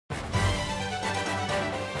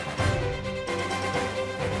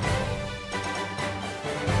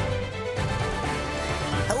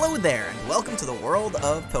there, and welcome to the world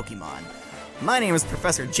of Pokemon. My name is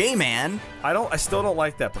Professor J-Man. I still don't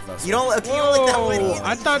like that, Professor. You don't like that one either?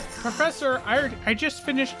 I thought, Professor, I just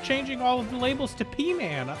finished changing all of the labels to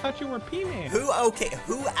P-Man. I thought you were P-Man. Who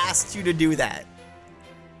asked you to do that?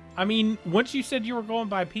 I mean, once you said you were going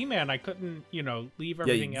by P-Man, I couldn't, leave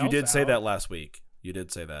everything else you did say out. that last week. You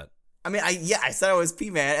did say that. I mean, I said I was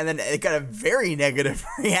P-Man, and then it got a very negative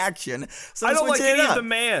reaction. So I don't like any of the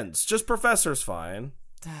man. mans. Just Professor's fine.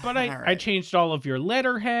 But I changed all of your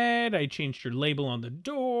letterhead. I changed your label on the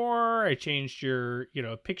door. I changed your,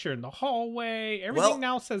 picture in the hallway. Everything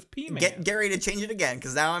now says P-Man. Get ready to change it again,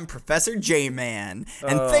 because now I'm Professor J-Man.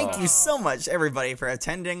 And thank you so much, everybody, for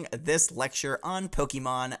attending this lecture on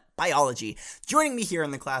Pokemon biology. Joining me here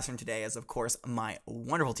in the classroom today is, of course, my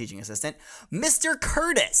wonderful teaching assistant, Mr.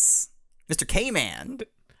 Curtis. Mr. K-Man.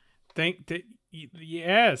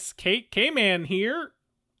 Yes, K-Man here.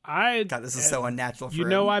 God, this is so unnatural for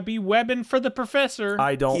him. I be webbing for the professor.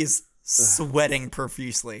 I don't. He's sweating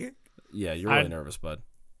profusely. Yeah, you're really nervous, bud.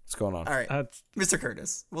 What's going on? All right, Mr.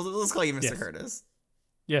 Curtis. Well, let's call you Mr. Yes. Curtis.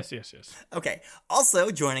 Yes. Okay. Also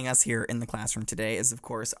joining us here in the classroom today is, of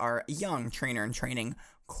course, our young trainer in training,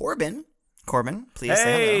 Corbin. Corbin, please say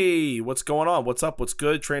hello. Hey, what's going on? What's up? What's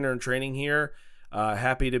good? Trainer in training here.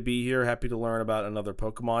 Happy to be here. Happy to learn about another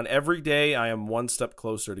Pokemon. Every day, I am one step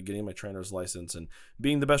closer to getting my trainer's license and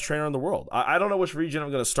being the best trainer in the world. I don't know which region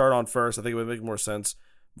I'm going to start on first. I think it would make more sense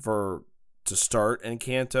to start in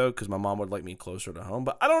Kanto because my mom would like me closer to home.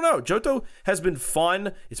 But I don't know. Johto has been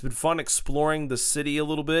fun. It's been fun exploring the city a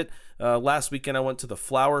little bit. Last weekend, I went to the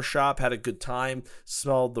flower shop, had a good time,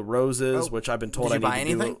 smelled the roses, which I've been told did you I buy need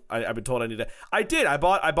to anything? do. I've been told I need to. I did. I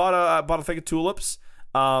bought a thing of tulips.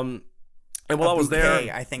 And while I was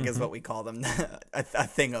there, I think is what we call them. a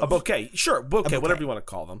thing of a bouquet, sure, bouquet, whatever you want to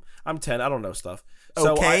call them. I'm 10, I don't know stuff.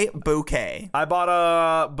 So bouquet. I bought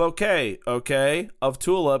a bouquet, of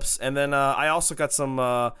tulips, and then I also got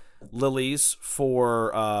some lilies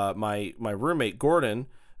for my roommate Gordon.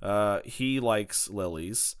 He likes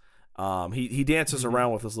lilies. He dances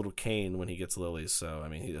around with his little cane when he gets lilies. So I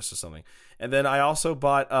mean, that's just something. And then I also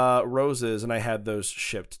bought roses, and I had those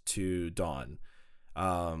shipped to Dawn.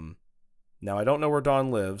 Now I don't know where Dawn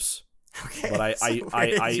lives. Okay, but where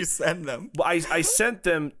did you send them? Well, I sent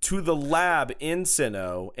them to the lab in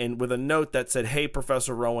Sinnoh, and with a note that said, "Hey,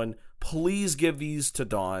 Professor Rowan, please give these to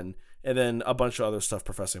Dawn," and then a bunch of other stuff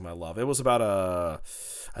professing my love. It was about I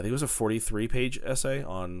think it was a 43-page essay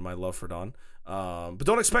on my love for Dawn. But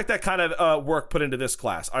don't expect that kind of work put into this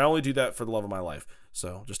class. I only do that for the love of my life.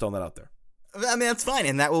 So just throwing that out there. I mean, that's fine,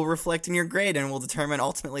 and that will reflect in your grade and will determine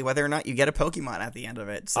ultimately whether or not you get a Pokemon at the end of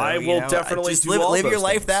it. So, I will definitely just do all live those your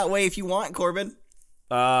life things. that way if you want, Corbin.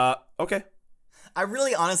 Okay. I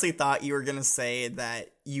really honestly thought you were going to say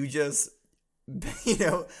that you just,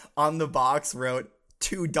 on the box wrote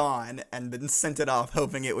to Dawn and then sent it off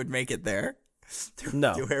hoping it would make it there.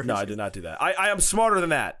 No, I did not do that. I am smarter than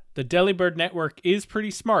that. The Delibird network is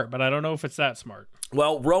pretty smart, but I don't know if it's that smart.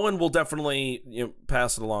 Well, Rowan will definitely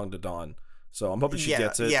pass it along to Dawn. So I'm hoping she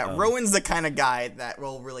gets it. Yeah, Rowan's the kind of guy that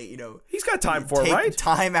will really, he's got time for it, right? Take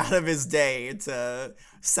time out of his day to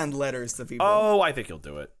send letters to people. Oh, I think he'll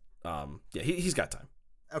do it. Yeah, he's got time.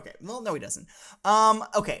 Okay, well, no, he doesn't.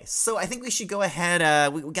 Okay, so I think we should go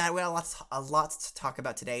ahead. We got a lot to talk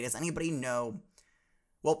about today. Does anybody know?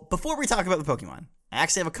 Well, before we talk about the Pokemon, I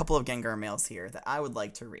actually have a couple of Gengar mails here that I would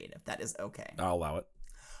like to read, if that is okay. I'll allow it.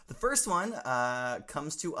 The first one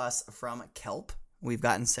comes to us from Kelp. We've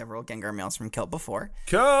gotten several Gengar mails from Kelp before.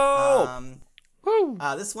 Kelp!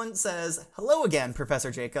 This one says, "Hello again,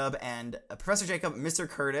 Professor Jacob, and Professor Jacob, Mr.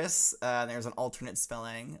 Curtis." There's an alternate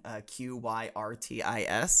spelling,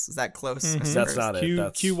 Qyrtis. Is that close? Mm-hmm. Mr. That's Curtis? not it.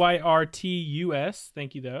 That's Qyrtus.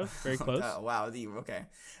 Thank you, though. Very close. Oh, wow. Okay.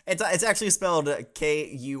 It's actually spelled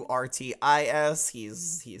Kurtis.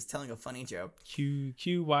 He's telling a funny joke.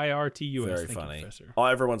 Qyrtus. very Thank funny. You, Professor. Oh,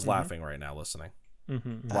 everyone's laughing right now, listening.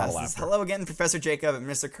 Mm-hmm. A lot of This is, laughter. "Hello again, Professor Jacob,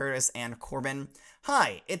 Mr. Curtis, and Corbin.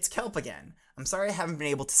 Hi, it's Kelp again. I'm sorry I haven't been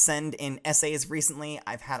able to send in essays recently.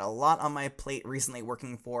 I've had a lot on my plate recently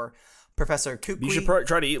working for Professor Kukui." You should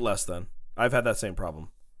try to eat less then. I've had that same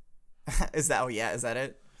problem. Is that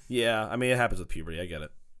it? Yeah, I mean, it happens with puberty. I get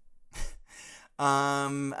it.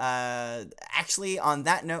 Actually, on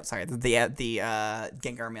that note, sorry, the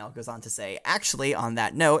Gengar mail goes on to say, "Actually, on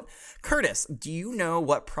that note, Curtis, do you know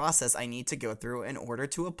what process I need to go through in order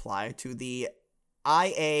to apply to the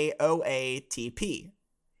IAOATP,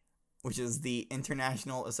 which is the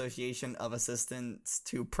International Association of Assistants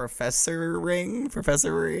to Professoring?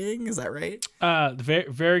 Is that right?" Very,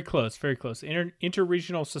 very close. Very close.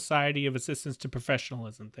 Interregional Society of Assistance to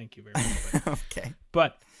Professionalism. Thank you very much. Okay.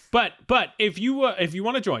 But But if you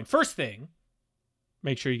want to join, first thing,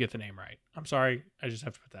 make sure you get the name right. I'm sorry, I just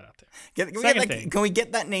have to put that out there. Can we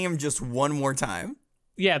get that name just one more time?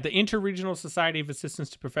 Yeah, the Interregional Society of Assistance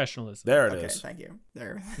to Professionalism. There it is. Thank you.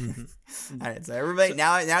 There. All right, so everybody,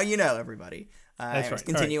 now you know, everybody. That's right.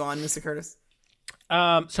 Continue on, Mr. Curtis.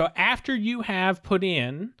 So after you have put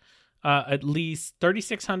in at least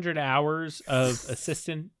 3,600 hours of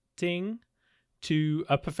assistanting to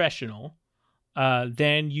a professional,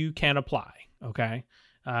 then you can apply. Okay.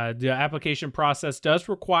 The application process does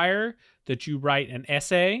require that you write an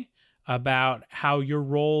essay about how your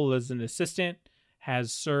role as an assistant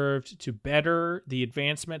has served to better the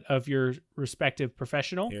advancement of your respective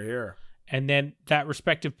professional. Hear, hear. And then that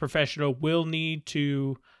respective professional will need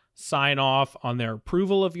to sign off on their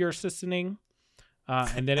approval of your assistanting.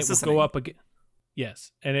 And then it will go up again.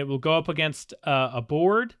 Yes. And it will go up against a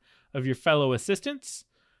board of your fellow assistants.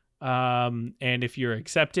 And if you're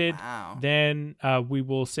accepted, then we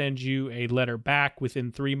will send you a letter back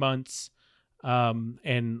within 3 months,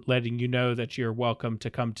 and letting you know that you're welcome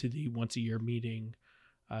to come to the once a year meeting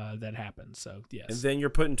that happens. So yes. And then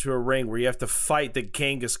you're put into a ring where you have to fight the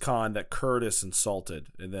Genghis Khan that Curtis insulted,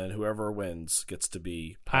 and then whoever wins gets to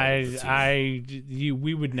be.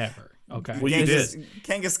 We would never. Okay. Well, you did.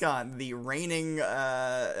 Genghis Khan, the reigning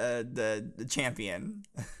the champion.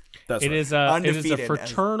 That's It right. is a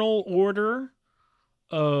fraternal order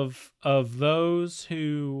of those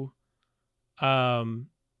who, he's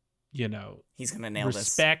gonna nail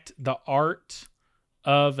respect the art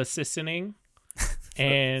of assistanting,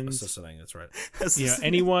 and Assisting, that's right.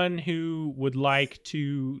 anyone who would like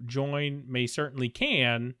to join may certainly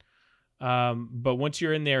can. But once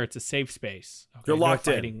you're in there, it's a safe space. Okay? You're locked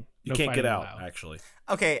no in. You can't get out. allowed. Actually.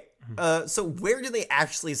 Okay. So where do they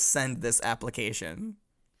actually send this application?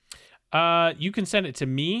 You can send it to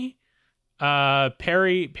me,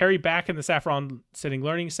 Perry back in the Saffron Sitting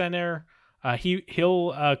Learning Center.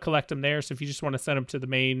 He'll collect them there. So if you just want to send them to the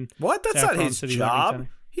main, What? That's Saffron not his City Learning job. Center.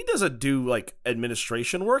 He doesn't do like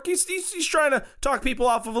administration work. He's trying to talk people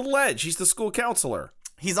off of a ledge. He's the school counselor.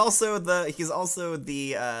 He's also the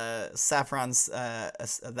Saffron's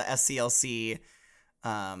the SCLC,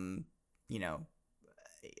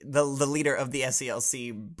 the leader of the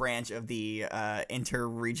SCLC branch of the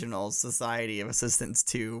Interregional Society of Assistants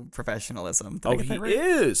to Professionalism. Did I get that right?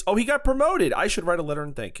 Is. Oh, he got promoted. I should write a letter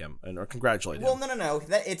and thank him or congratulate him. Well, no.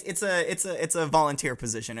 It's a volunteer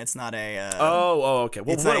position. It's not a. Okay.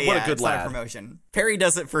 Well, what a good it's lad. Not a promotion. Perry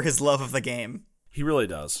does it for his love of the game. He really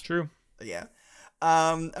does. True. Yeah.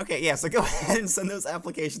 Okay, yeah, so go ahead and send those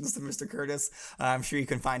applications to Mr. Curtis. I'm sure you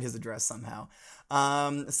can find his address somehow.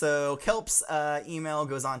 So Kelp's email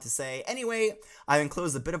goes on to say, anyway, I've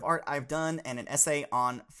enclosed a bit of art I've done and an essay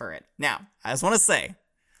on Furret. Now, I just want to say,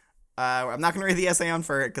 I'm not going to read the essay on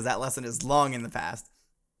Furret because that lesson is long in the past.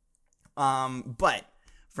 But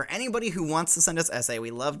for anybody who wants to send us essay,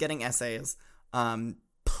 we love getting essays.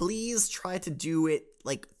 Please try to do it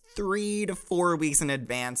like 3 to 4 weeks in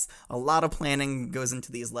advance. A lot of planning goes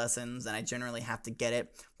into these lessons, and I generally have to get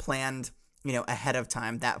it planned, ahead of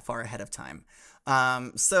time, that far ahead of time.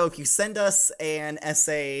 So if you send us an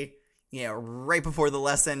essay, right before the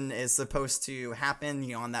lesson is supposed to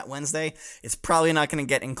happen, on that Wednesday, it's probably not going to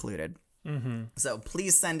get included. Mm-hmm. So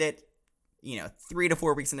please send it, 3 to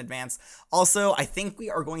 4 weeks in advance. Also, I think we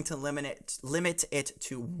are going to limit it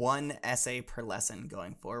to 1 essay per lesson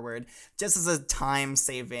going forward, just as a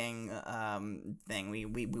time-saving thing.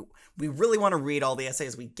 We really want to read all the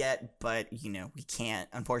essays we get, but we can't.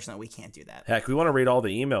 Unfortunately, we can't do that. Heck, we want to read all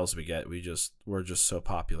the emails we get. We're just so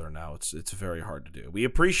popular now. It's very hard to do. We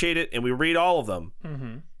appreciate it and we read all of them.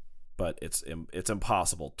 Mm-hmm. But it's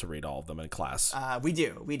impossible to read all of them in class. We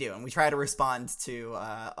do, and we try to respond to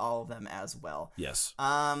all of them as well. Yes.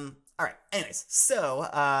 All right. Anyways, so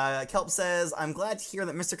Kelp says, I'm glad to hear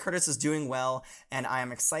that Mr. Curtis is doing well, and I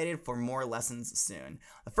am excited for more lessons soon.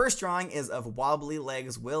 The first drawing is of Wobbly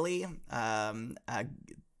Legs Willie.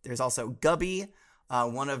 There's also Gubby,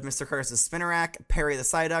 one of Mr. Curtis's Spinnerack, Perry the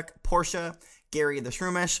Psyduck, Portia, Gary the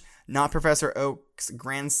Shroomish, not Professor Oak's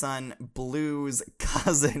grandson, Blue's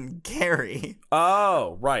cousin, Gary.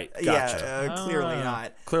 Oh, right. Gotcha. Yeah, clearly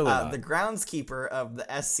not. Clearly not. The groundskeeper of the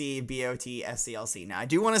SCBOT SCLC. Now, I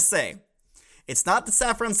do want to say, it's not the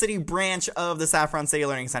Saffron City branch of the Saffron City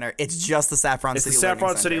Learning Center. It's just the Saffron City Learning Center. It's the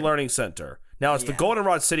Saffron City Learning Center. Now, it's the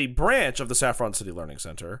Goldenrod City branch of the Saffron City Learning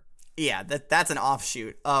Center. Yeah, that's an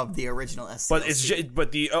offshoot of the original SCLC.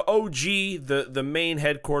 But the OG, the main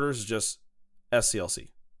headquarters is just SCLC.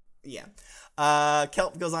 Yeah.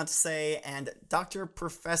 Kelp goes on to say, and Dr.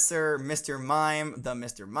 Professor Mr. Mime, the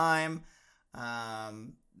Mr. Mime,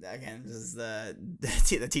 again, this is the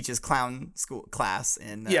that teaches clown school class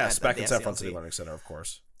in yes, back in the Saffron SCLC. City Learning Center, of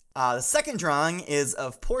course. The second drawing is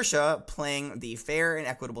of Portia playing the Fair and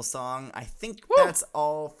Equitable song. I think that's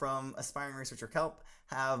all from Aspiring Researcher Kelp.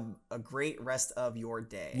 Have a great rest of your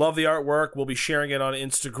day. Love the artwork. We'll be sharing it on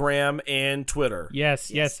Instagram and Twitter.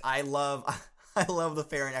 Yes. I love the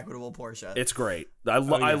Fair and Equitable Portia. It's great. I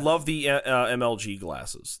love the MLG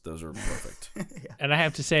glasses. Those are perfect. Yeah. And I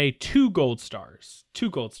have to say 2 gold stars. 2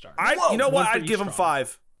 gold stars. You know what? One for I'd give them each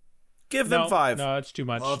 5. Give them 5. No, it's too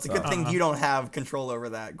much. Well, it's a good thing you don't have control over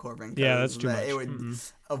that, Corbin. Yeah, that's too much. It would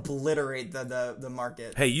obliterate the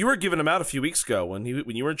market. Hey, you were giving them out a few weeks ago when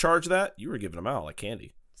you were in charge of that. You were giving them out like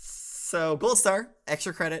candy. So gold star,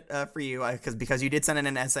 extra credit for you because you did send in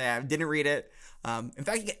an essay. I didn't read it. In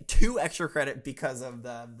fact, you get 2 extra credit because of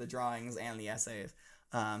the drawings and the essays.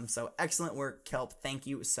 So excellent work, Kelp. Thank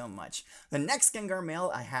you so much. The next Gengar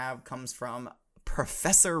mail I have comes from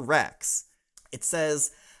Professor Rex. It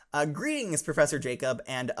says, greetings, Professor Jacob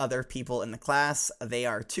and other people in the class. They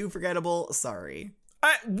are too forgettable. Sorry.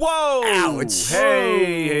 Whoa! Ouch!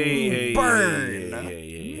 Hey, burn!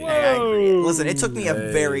 Hey. I agree. Listen, it took me a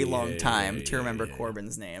very long time to remember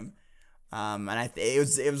Corbin's name. And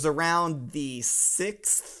it was around the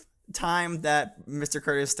 6th time that Mr.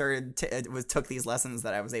 Curtis took these lessons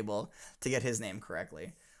that I was able to get his name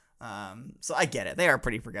correctly. So I get it. They are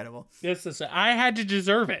pretty forgettable. Yes, I had to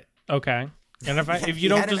deserve it. Okay. And if you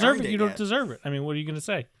don't deserve it, you don't deserve it. I mean, what are you going to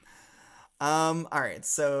say? All right.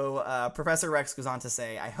 So Professor Rex goes on to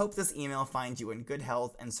say, I hope this email finds you in good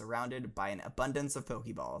health and surrounded by an abundance of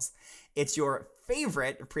Pokeballs. It's your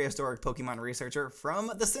favorite prehistoric Pokemon researcher from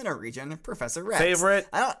the Sinnoh region, Professor Rex. Favorite?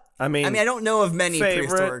 I don't know of many favorite.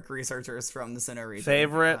 Prehistoric researchers from the Sinnoh region.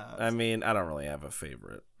 Favorite? I don't really have a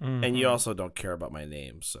favorite. Mm-hmm. And you also don't care about my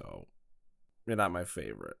name, so you're not my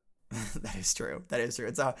favorite. That is true.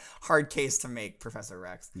 It's a hard case to make, Professor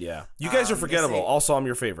Rex. Yeah. You guys are forgettable. Also, I'm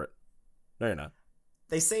your favorite. No, you're not.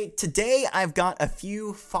 They say, today I've got a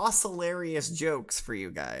few fossilarious jokes for you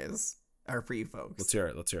guys. Or for you folks. Let's hear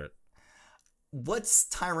it. What's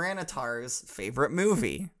Tyranitar's favorite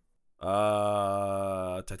movie?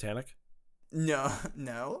 Titanic?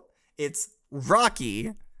 No. It's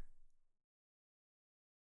Rocky.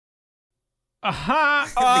 Aha!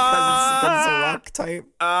 Because it's a rock type. Is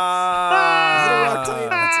it a rock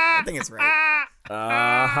type? I think it's right.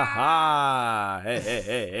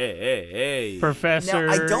 Hey. Professor,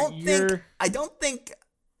 now, I don't think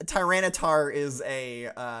Tyranitar is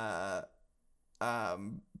a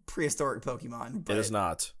prehistoric Pokemon. But it is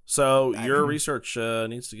not. So your research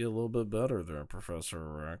needs to get a little bit better there, Professor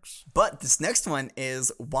Rex. But this next one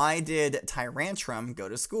is, why did Tyrantrum go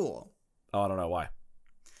to school? Oh, I don't know why.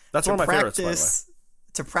 That's one of my favorites, by the way.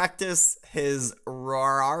 To practice his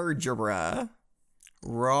Rargebra.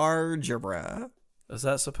 Is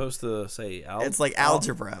that supposed to say al? It's like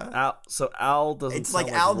algebra. So al doesn't it's sound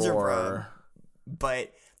like algebra. Roar.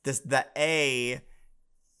 But the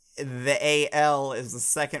AL is the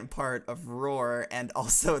second part of roar, and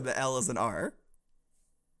also the L is an R.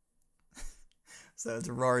 So it's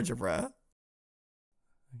Rargebra.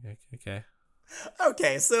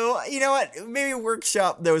 Okay, so you know what? Maybe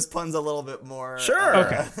workshop those puns a little bit more. Sure.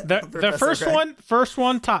 Okay. The first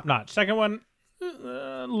one, top notch. Second one,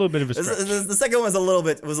 a little bit of a stretch. The second one was a little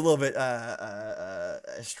bit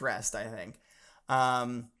stressed, I think.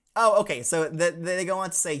 Okay. So they go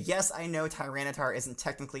on to say, yes, I know Tyranitar isn't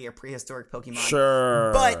technically a prehistoric Pokemon.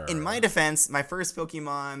 Sure. But in my defense, my first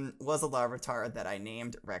Pokemon was a Larvitar that I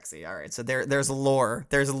named Rexy. All right. So there's a lore.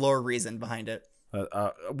 There's a lore reason behind it.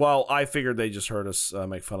 Well, I figured they just heard us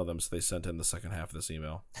make fun of them, so they sent in the second half of this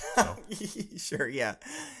email. So. Sure, yeah.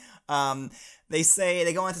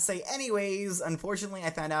 They go on to say, anyways, unfortunately, I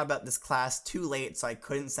found out about this class too late, so I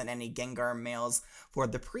couldn't send any Gengar mails for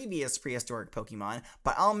the previous prehistoric Pokemon,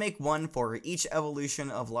 but I'll make one for each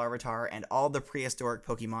evolution of Larvitar and all the prehistoric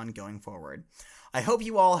Pokemon going forward. I hope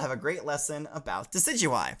you all have a great lesson about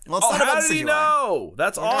Decidueye. Well, it's not about how did he Decidueye. know?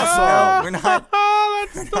 That's awesome. We're not.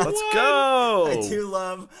 Let's go. I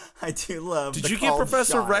do love. Did you give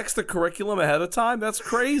Professor Rex the curriculum ahead of time? That's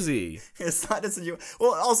crazy. It's not Decidueye.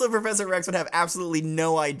 Well, also Professor Rex would have absolutely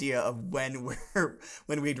no idea of when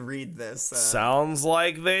we'd read this. Sounds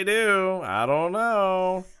like they do. I don't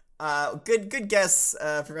know. Good guess,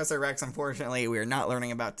 Professor Rex. Unfortunately, we are not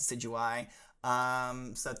learning about Decidueye.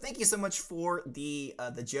 So thank you so much for the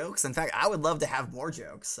jokes. In fact, I would love to have more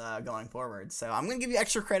jokes going forward. So I'm going to give you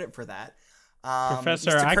extra credit for that.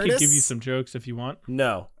 Professor, I could give you some jokes if you want.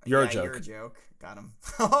 No, you're a joke. You're a joke. Got him.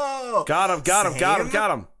 Oh, got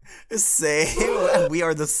him. Same. We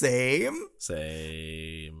are the same.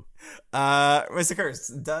 Same. Mr. Curse,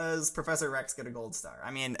 does Professor Rex get a gold star?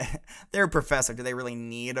 I mean, they're a professor. Do they really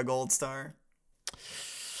need a gold star?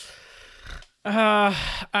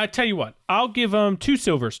 I tell you what, I'll give them 2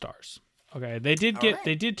 silver stars. Okay, they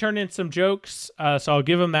did turn in some jokes, so I'll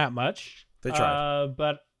give them that much. They tried,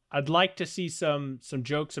 but I'd like to see some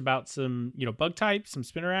jokes about some bug types, some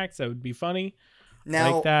Spinneracts. That would be funny.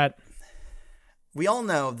 Now, like that. We all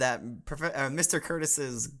know that Mr.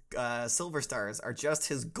 Curtis's silver stars are just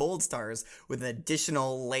his gold stars with an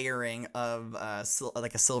additional layering of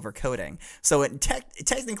like a silver coating. So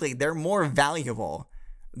technically, they're more valuable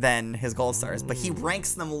than his gold stars, but he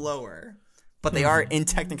ranks them lower. But they are, in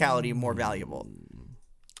technicality, more valuable.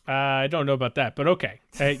 I don't know about that, but okay.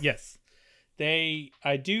 Yes. They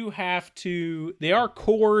are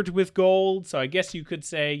cored with gold, so I guess you could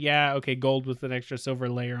say, yeah, okay, gold with an extra silver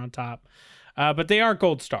layer on top. But they are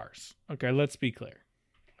gold stars. Okay, let's be clear.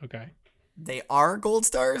 Okay. They are gold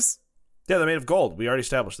stars? Yeah, they're made of gold. We already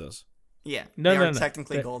established this. Yeah, they are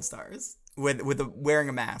technically gold stars with wearing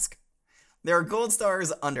a mask. They are gold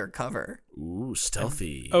stars undercover. Ooh,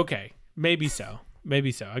 stealthy. Okay, maybe so. I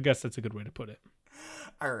guess that's a good way to put it.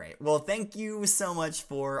 All right. Well, thank you so much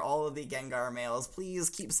for all of the Gengar mails.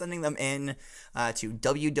 Please keep sending them in to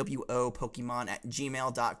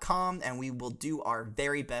wwopokemon@gmail.com, and we will do our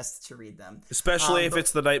very best to read them. Especially if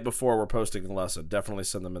it's the night before we're posting a lesson. Definitely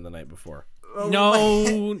send them in the night before.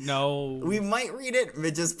 No. We might read it.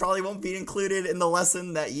 It just probably won't be included in the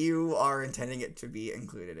lesson that you are intending it to be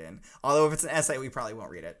included in. Although if it's an essay, we probably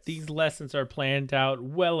won't read it. These lessons are planned out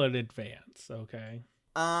well in advance, okay?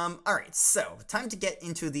 All right, so time to get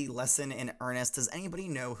into the lesson in earnest. Does anybody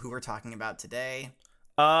know who we're talking about today?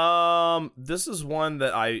 This is one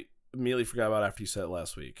that I immediately forgot about after you said it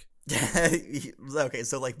last week. Okay,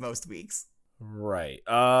 so like most weeks. Right.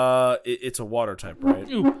 It's a water type, right?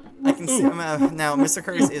 I can see now. Mr.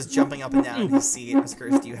 Curtis is jumping up and down in his seat. Mr.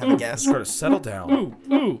 Curtis, do you have a guess? Mr. Curtis, settle down.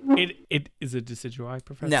 It is a Decidueye,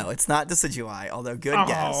 Professor. No, it's not Decidueye. Although good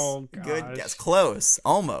guess. Gosh. Good guess. Close.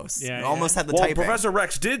 Almost. Yeah, you almost had the well, typing. Professor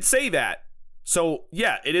Rex did say that. So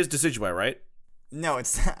yeah, it is Decidueye, right? No,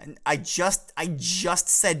 it's not. I just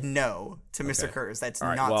said no to Mr. Curtis. That's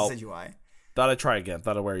not Decidueye. Thought I'd try again.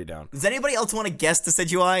 Thought I'd wear you down. Does anybody else want to guess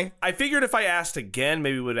Decidueye? I figured if I asked again,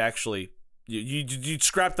 maybe it would actually... You'd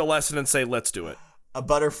scrap the lesson and say, let's do it. A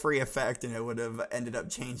Butterfree effect, and it would have ended up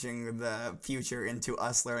changing the future into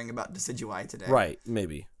us learning about Decidueye today. Right,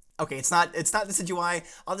 maybe. Okay, it's not Decidueye.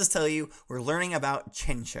 I'll just tell you, we're learning about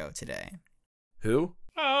Chinchou today. Who?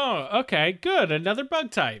 Oh, okay, good. Another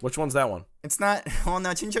bug type. Which one's that one? It's not... Well, no,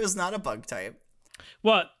 Chinchou is not a bug type.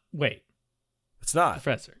 What? Wait. It's not.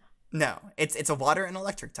 Professor. No, it's a water and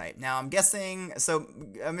electric type. Now, I'm guessing, so,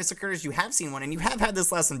 Mr. Curtis, you have seen one, and you have had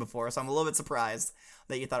this lesson before, so I'm a little bit surprised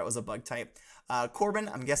that you thought it was a bug type. Corbin,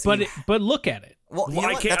 I'm guessing... But look at it. Well,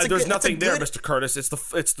 I can't. There's nothing there, Mr. Curtis. It's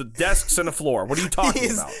the desks and the floor. What are you talking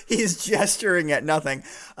about? He's gesturing at nothing.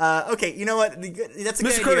 Okay, you know what? That's a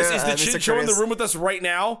good Mr. Curtis, idea, is the Chinchou in the room with us right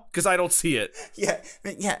now? Because I don't see it. Yeah.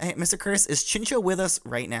 Hey, Mr. Curtis, is Chinchou with us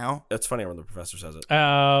right now? That's funny when the professor says it.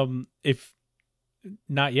 If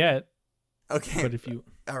not yet. Okay. But if you...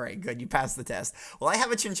 All right, good. You passed the test. Well, I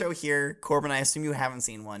have a Chinchou here. Corbin, I assume you haven't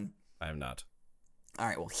seen one. I have not. All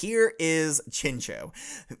right, well, here is Chinchou.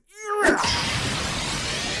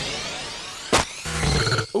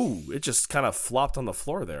 Ooh, it just kind of flopped on the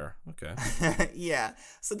floor there. Okay. Yeah.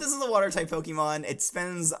 So this is a water-type Pokemon. It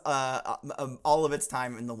spends all of its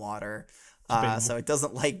time in the water. So it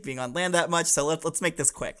doesn't like being on land that much. So let's make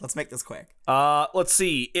this quick. Let's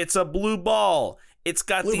see. It's a blue ball. It's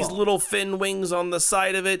got these little fin wings on the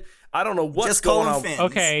side of it. I don't know what's going on. Fins.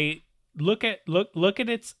 Okay, look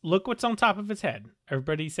what's on top of its head.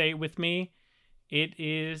 Everybody say it with me. It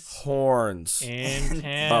is horns.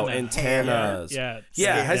 Antennas. Oh, antennas. Yeah.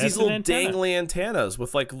 It has these little dangly antennas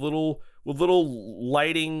with little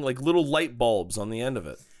lighting, like little light bulbs on the end of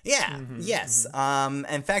it. Yeah. Mm-hmm. Yes.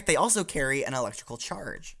 In fact, they also carry an electrical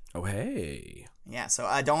charge. Oh, hey. Yeah, so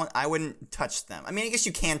I wouldn't touch them. I mean, I guess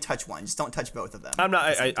you can touch one, just don't touch both of them. I'm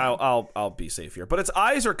not. I'll be safe here. But its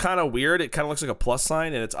eyes are kind of weird. It kind of looks like a plus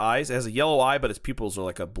sign in its eyes. It has a yellow eye, but its pupils are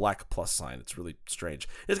like a black plus sign. It's really strange.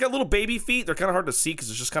 It's got little baby feet. They're kind of hard to see because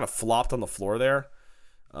it's just kind of flopped on the floor there.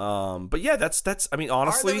 But yeah, that's. I mean,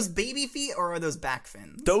 honestly, are those baby feet or are those back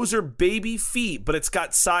fins? Those are baby feet, but it's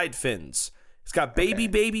got side fins. It's got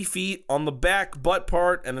baby feet on the back butt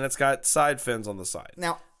part, and then it's got side fins on the side.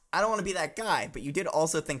 Now, I don't want to be that guy, but you did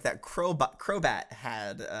also think that Crobat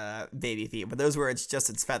had baby feet, but those were just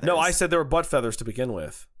its feathers. No, I said they were butt feathers to begin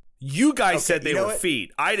with. You guys said they were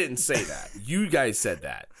feet. I didn't say that. You guys said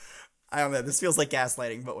that. I don't know. This feels like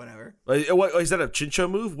gaslighting, but whatever. Is that a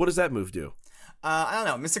Chinchou move? What does that move do? I don't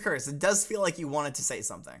know, Mr. Curtis. It does feel like you wanted to say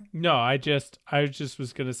something. No, I just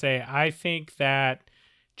was gonna say I think that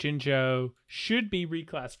Chinchou should be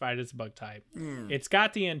reclassified as a bug type. It's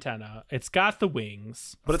got the antenna, it's got the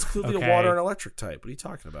wings, but it's clearly a water and electric type. What are you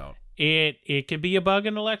talking about? It could be a bug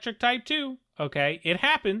and electric type too. Okay, it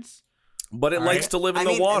happens. But it likes to live in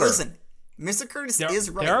the water. Listen, Mr. Curtis is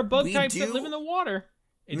right. There are bug types that live in the water.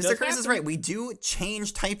 Mr. Curtis is right. We do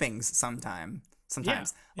change typings sometimes. Yeah.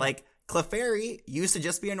 Like Clefairy used to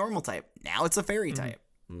just be a normal type. Now it's a fairy type.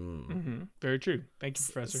 Very true. Thank you,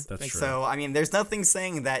 Professor. That's true. So, I mean, there's nothing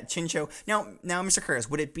saying that Chinchou... Now, Mr. Curtis,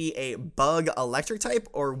 would it be a bug electric type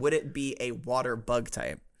or would it be a water bug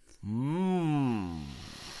type?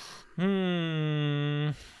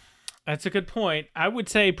 That's a good point. I would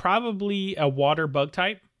say probably a water bug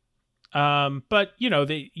type. But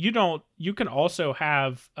you can also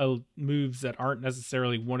have moves that aren't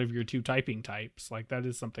necessarily one of your two typing types. Like that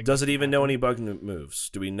is something. Does it even know any bug moves?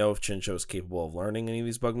 Do we know if Chinchou is capable of learning any of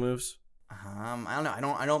these bug moves? I don't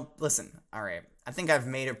know. I don't listen. All right. I think I've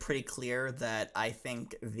made it pretty clear that I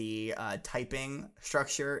think the typing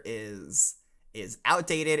structure is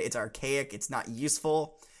outdated. It's archaic. It's not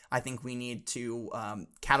useful. I think we need to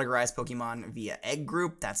categorize Pokemon via egg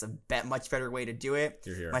group. That's a much better way to do it.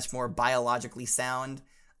 You're here. Much more biologically sound.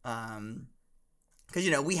 Because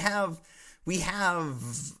we have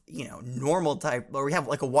normal type, or we have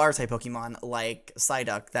like a water type Pokemon like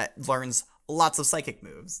Psyduck that learns lots of psychic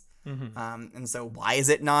moves. And so why is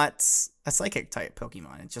it not a psychic type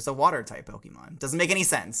Pokemon? It's just a water type Pokemon. Doesn't make any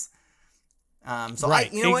sense. Right.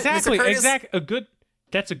 Exactly. What, Mr. Curtis,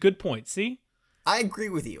 that's a good point. See? I agree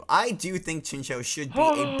with you. I do think Chinchou should be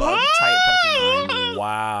a bug type Pokemon.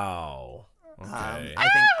 Wow. Okay.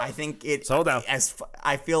 I think it. Slow down.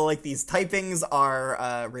 I feel like these typings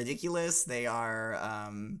are ridiculous. They are,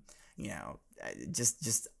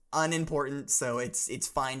 just unimportant. So it's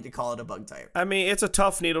fine to call it a bug type. I mean, it's a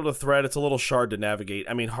tough needle to thread. It's a little hard to navigate.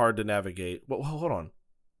 Hard to navigate. Well, hold on.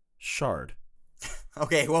 Shard.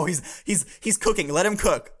 Okay, well he's cooking. Let him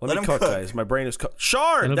cook. Let him cook, guys. My brain is cooked.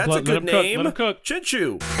 Shard. That's a good name. Let him cook.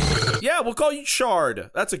 Chinchou. Yeah, we'll call you Shard.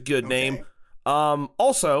 That's a good name.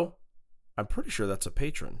 Also, I'm pretty sure that's a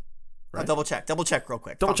patron. Right? Double check real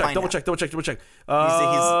quick. Double check.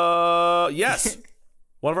 Yes.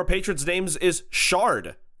 One of our patrons' names is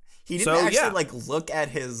Shard. He didn't actually look at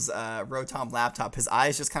his Rotom laptop. His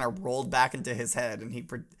eyes just kind of rolled back into his head, and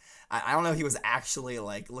I don't know if he was actually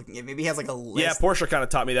looking at. Maybe he has a list. Yeah, Portia kind of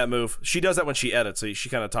taught me that move. She does that when she edits, so she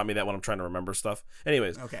kind of taught me that when I'm trying to remember stuff.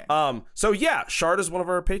 Anyways, okay. So yeah, Shard is one of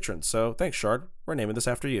our patrons. So thanks, Shard. We're naming this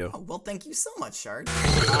after you. Oh, well, thank you so much, Shard.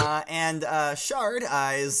 And Shard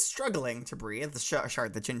is struggling to breathe.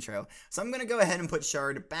 Shard, the Chinchou. So I'm gonna go ahead and put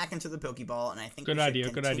Shard back into the Pokeball, and I think Good idea,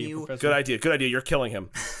 Professor. Good idea. You're killing him.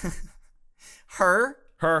 Her.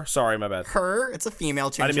 Sorry, my bad. It's a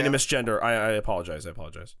female Chinchou. I didn't mean to misgender. I apologize.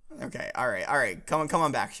 Okay, all right. Come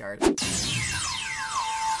on back, Shard.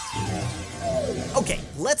 Okay,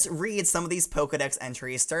 let's read some of these Pokedex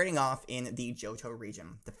entries, starting off in the Johto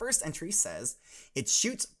region. The first entry says, it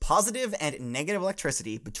shoots positive and negative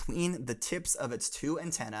electricity between the tips of its two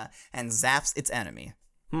antennae and zaps its enemy.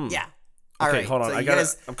 Yeah. All okay, right. Hold on.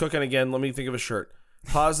 So I'm cooking again. Let me think of a shirt.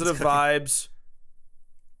 Positive vibes.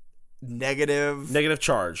 Negative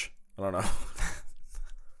charge. I don't know.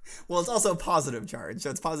 Well, it's also a positive charge, so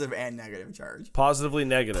it's positive and negative charge. Positively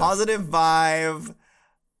negative. Positive vibes,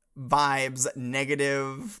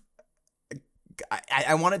 negative.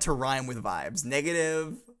 I want it to rhyme with vibes.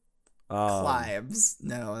 Negative vibes.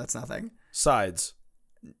 No, that's nothing. Sides.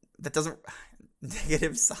 That doesn't.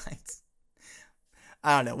 Negative sides.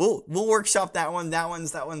 I don't know. We'll workshop that one. That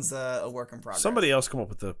one's a work in progress. Somebody else come up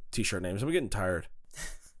with the t-shirt names. I'm getting tired.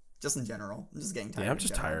 Just in general. I'm just getting tired. Yeah, I'm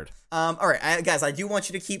just tired. All right, guys, I do want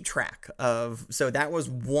you to keep track of... So that was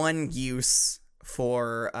one use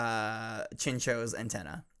for Chinchou's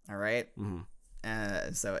antenna, all right?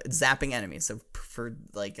 Mm-hmm. So it's zapping enemies, so for,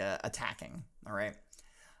 attacking, all right?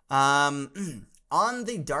 On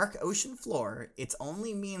the dark ocean floor, its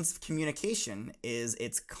only means of communication is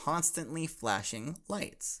its constantly flashing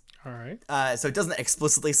lights. All right. So it doesn't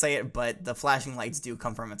explicitly say it, but the flashing lights do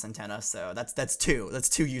come from its antenna. So that's two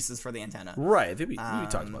uses for the antenna. Right. We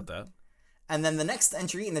talked about that. And then the next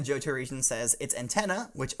entry in the Johto region says its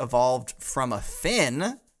antenna, which evolved from a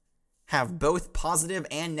fin, have both positive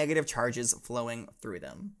and negative charges flowing through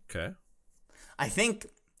them. Okay. I think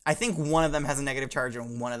one of them has a negative charge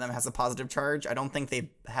and one of them has a positive charge. I don't think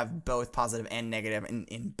they have both positive and negative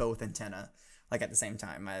in both antenna. like at the same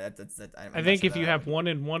time. I think if you have one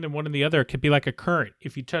in one and one in the other, it could be like a current.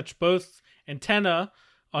 If you touch both antenna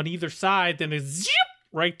on either side, then it's zip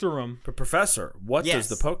right through them. But Professor, what does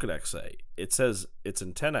the Pokedex say? It says its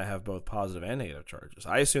antenna have both positive and negative charges.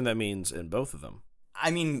 I assume that means in both of them.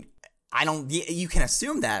 I mean, I don't. You can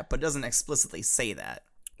assume that, but it doesn't explicitly say that.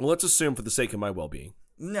 Well, let's assume for the sake of my well-being.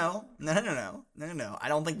 No. I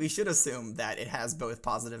don't think we should assume that it has both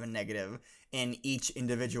positive and negative in each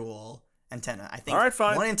individual antenna. I think all right,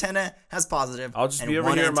 fine. One antenna has positive. I'll just be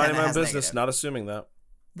over here minding my own business, negative. Not assuming that.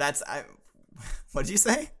 What did you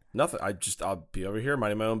say? Nothing. I'll be over here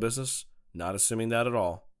minding my own business, not assuming that at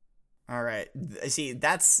all. All right. See,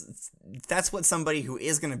 that's what somebody who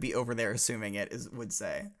is going to be over there assuming it would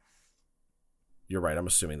say. You're right. I'm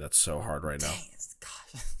assuming that's so hard right now. Dang,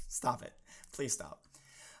 gosh, stop it. Please stop.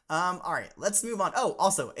 All right, let's move on. Oh,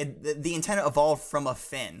 also, the antenna evolved from a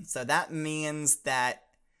fin. So that means that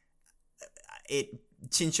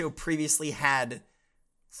Chinchou previously had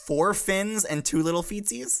 4 fins and 2 little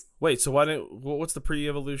feetsies. Wait, so what's the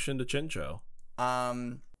pre-evolution to Chinchou?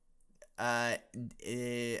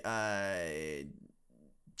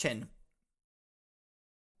 Chin.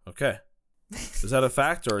 Okay. Is that a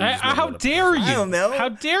fact or? How dare you? I don't know. How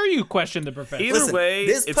dare you question the professor? Either way,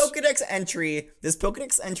 this Pokedex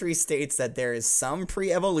entry states that there is some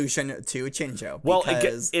pre-evolution to Chinchou. Well,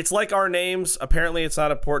 it's like our names. Apparently, it's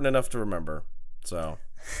not important enough to remember. So.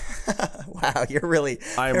 Wow, you're really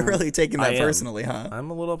taking that personally, huh? I'm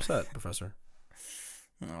a little upset, Professor.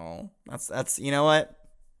 No, that's you know what?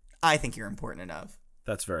 I think you're important enough.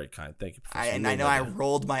 That's very kind. Thank you, Professor. I know I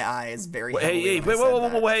rolled my eyes very heavily.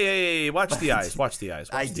 Hey, watch the eyes. Watch the eyes.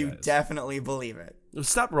 I do definitely believe it.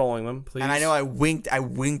 Stop rolling them, please. And I know I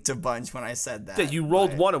winked a bunch when I said that. Yeah, you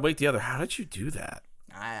rolled one and winked the other. How did you do that?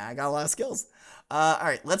 I got a lot of skills. All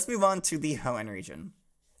right, let's move on to the Hoenn region.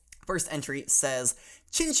 First entry says,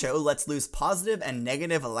 Chinchou lets loose positive and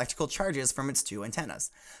negative electrical charges from its 2 antennas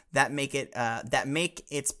that make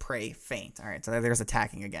its prey faint. All right, so there's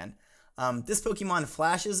attacking again. This Pokemon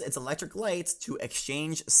flashes its electric lights to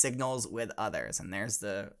exchange signals with others. And there's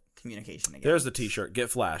the communication again. There's the t-shirt.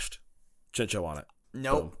 Get flashed. Chinchou on it.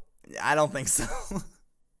 Nope. Boom. I don't think so.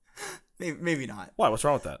 maybe not. Why? What's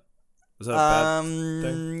wrong with that? Is that a bad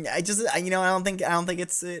thing? I don't think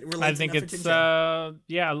it's related. I think it's a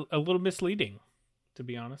little misleading, to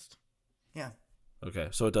be honest. Yeah. Okay,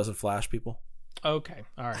 so it doesn't flash people? Okay,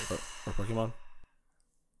 all right. Or Pokemon?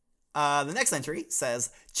 The next entry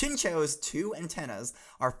says, Chinchou's 2 antennas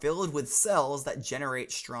are filled with cells that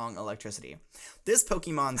generate strong electricity. This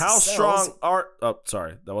Pokemon's strong are... Oh,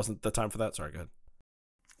 sorry. That wasn't the time for that. Sorry, go ahead.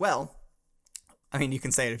 Well, I mean, you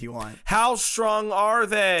can say it if you want. How strong are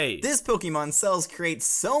they? This Pokemon's cells create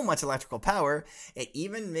so much electrical power, it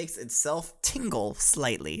even makes itself tingle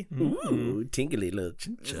slightly. Ooh, tingly little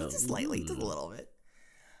Chinchou. Just slightly, just a little bit.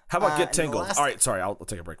 How about get tingled? All right, sorry, I'll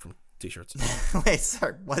take a break from t-shirts. Wait,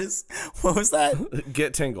 sorry, what was that?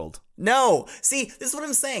 Get tingled. No, see, this is what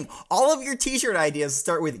I'm saying. All of your t-shirt ideas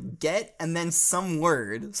start with get and then some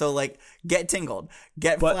word. So like get tingled,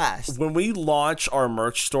 get flashed. When we launch our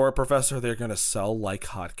merch store, Professor, they're gonna sell like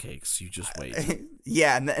hotcakes. You just wait.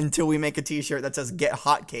 Yeah, until we make a t-shirt that says get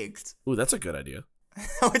hotcaked. Ooh, that's a good idea.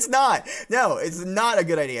 No, it's not. No, it's not a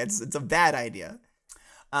good idea. It's a bad idea.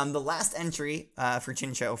 The last entry for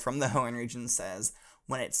Chinchou from the Hoenn region says,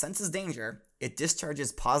 when it senses danger, it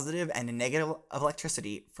discharges positive and negative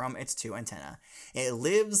electricity from its 2 antennae. It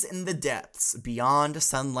lives in the depths beyond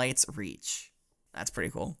sunlight's reach. That's pretty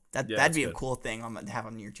cool. That'd be a cool thing to have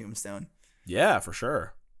on your tombstone. Yeah, for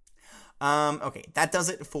sure. Okay, that does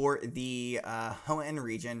it for the Hoenn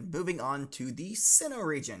region. Moving on to the Sinnoh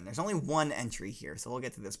region. There's only 1 entry here, so we'll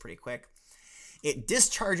get to this pretty quick. It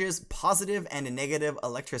discharges positive and negative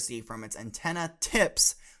electricity from its antenna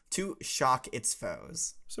tips to shock its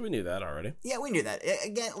foes. So we knew that already. Yeah, we knew that.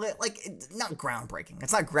 Again, not groundbreaking.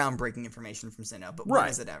 It's not groundbreaking information from Sinnoh, but when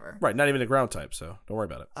is it ever? Right, not even a ground type, so don't worry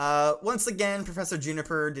about it. Once again, Professor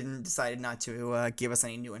Juniper decided not to give us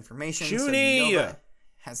any new information. Junie! So Nova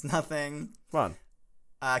has nothing. Come on.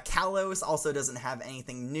 Kalos also doesn't have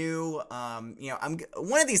anything new.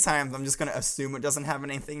 One of these times I'm just going to assume it doesn't have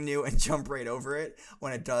anything new and jump right over it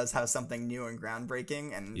when it does have something new and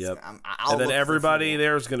groundbreaking. And and then everybody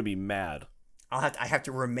there is going to be mad. I have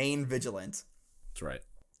to remain vigilant. That's right.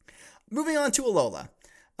 Moving on to Alola.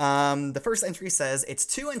 The first entry says its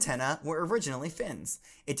 2 antennae were originally fins.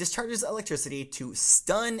 It discharges electricity to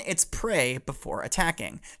stun its prey before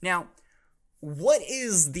attacking. Now, what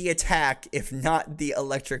is the attack if not the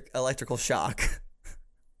electrical shock?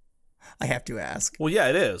 I have to ask. Well, yeah,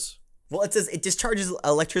 it is. Well, it says it discharges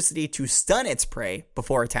electricity to stun its prey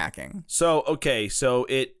before attacking. So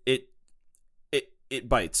it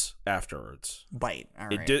bites afterwards. Bite. All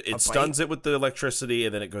right. It stuns it with the electricity,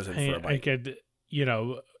 and then it goes in for a bite. I could,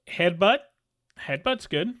 headbutt. Headbutt's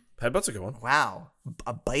good. Headbutt's a good one. Wow.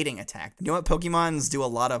 A biting attack. You know what? Pokemons do a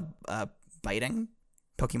lot of biting.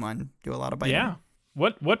 Pokemon do a lot of biting. Yeah.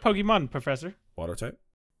 What Pokemon, Professor? Water type.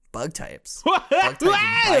 Bug types. Bug types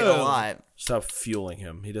bite a lot. Stop fueling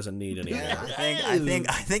him. He doesn't need any. Yeah, I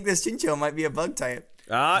think this Chinchou might be a bug type.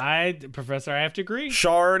 Professor, I have to agree.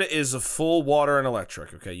 Shard is a full water and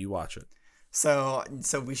electric. Okay, you watch it. So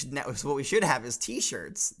what we should have is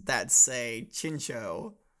T-shirts that say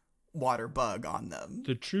Chinchou water bug on them.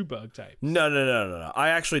 The true bug type. No. I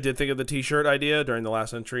actually did think of the T-shirt idea during the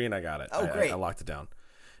last entry, and I got it. Oh, great. I locked it down.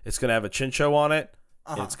 It's gonna have a Chinchou on it.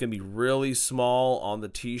 Uh-huh. It's gonna be really small on the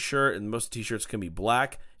T-shirt, and most T-shirts can be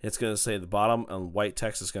black. It's gonna say at the bottom on white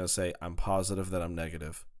text. It's gonna say, "I'm positive that I'm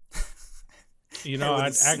negative." I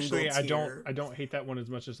don't hate that one as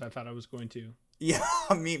much as I thought I was going to. Yeah,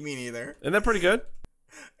 me neither. Isn't that pretty good?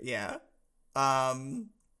 Yeah.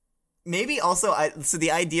 Maybe also so the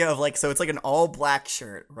idea of so it's like an all black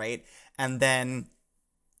shirt, right? And then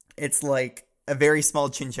it's like a very small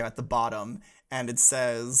Chinchou at the bottom, and it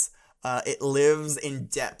says it lives in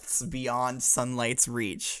depths beyond sunlight's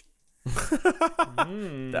reach.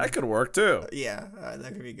 That could work too. Yeah,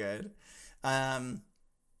 that could be good.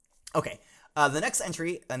 Okay. The next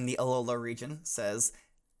entry in the Alola region says,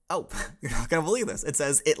 oh, you're not going to believe this. It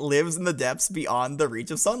says, it lives in the depths beyond the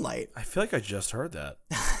reach of sunlight. I feel like I just heard that.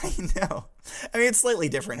 I know. I mean, it's slightly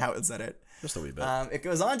different how it said it. Just a wee bit. It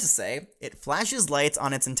goes on to say, it flashes lights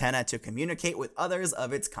on its antenna to communicate with others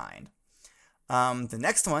of its kind. The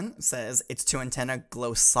next one says, its two antennae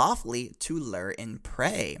glow softly to lure in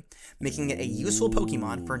prey, making it a useful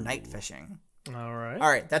Pokemon for night fishing. All right. All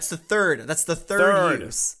right, that's the third. That's the third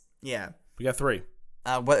use. Yeah. We got 3.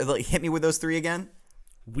 Hit me with those 3 again.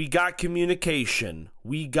 We got communication.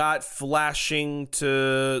 We got flashing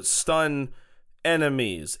to stun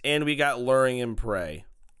enemies, and we got luring in prey.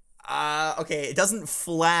 Okay, it doesn't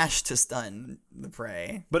flash to stun the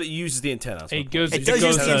prey, but it uses the antenna. It does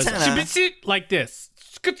use the antenna like this.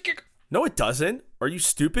 No, it doesn't. Are you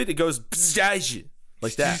stupid? It goes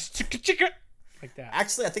like that. Like that.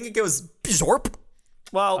 Actually, I think it goes bzorp.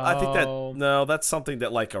 Well, I think that's something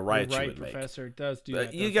that like a Raichu would make. Professor, it does do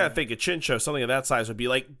that. You gotta think a Chinchou, something of that size would be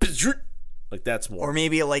like that's more. Or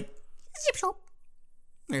maybe like zip shop.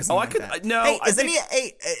 I could no. Hey,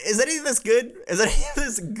 is any of this good? Is any of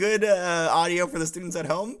this good audio for the students at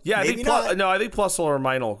home? Yeah, maybe I think Plusle or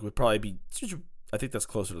Minel would probably be. I think that's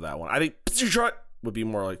closer to that one. I think would be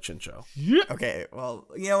more like Chinchou. Yeah. Okay, well,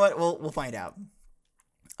 you know what? We'll find out.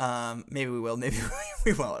 Maybe we will. Maybe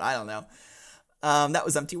we won't. I don't know. That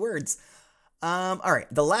was empty words. All right.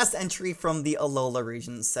 The last entry from the Alola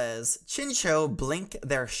region says, Chinchou blink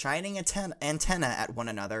their shining antenna at one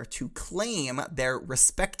another to claim their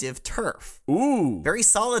respective turf. Ooh. Very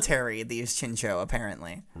solitary, these Chinchou,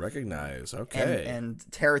 apparently. Recognize. Okay. And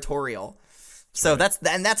territorial. So that's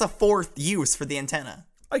a 4th use for the antenna.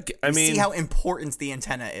 I mean, see how important the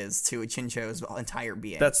antenna is to a Chinchou's entire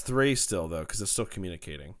being. That's 3 still, though, because it's still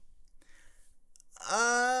communicating.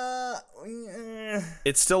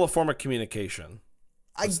 It's still a form of communication.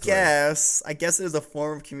 I guess it is a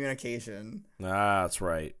form of communication. That's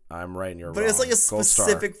right. I'm right, and you're wrong. But it's like a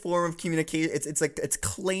specific form of communication. It's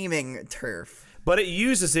claiming turf. But it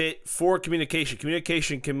uses it for communication.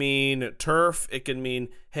 Communication can mean turf. It can mean,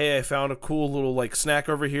 hey, I found a cool little like snack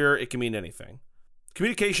over here. It can mean anything.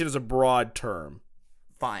 Communication is a broad term.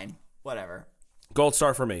 Fine. Whatever. Gold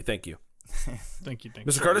star for me. Thank you. Thank you.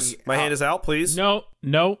 Mr. Curtis, my hand is out, please. No.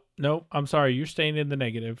 I'm sorry. You're staying in the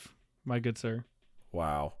negative, my good sir.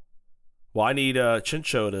 Wow. Well, I need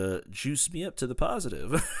Chinchou to juice me up to the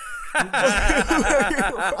positive. Nope.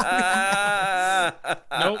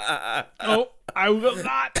 I will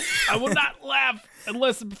not laugh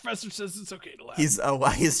unless the professor says it's okay to laugh.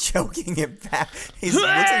 He's choking it back. Looks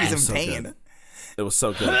like he's in pain. Good. It was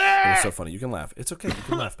so good. It was so funny. You can laugh. It's okay. You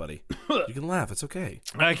can laugh, buddy. You can laugh. It's okay.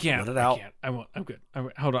 I can't. Let it out. I can't. I won't. I'm good.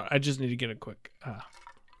 Hold on. I just need to get a quick.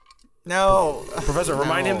 No. Professor,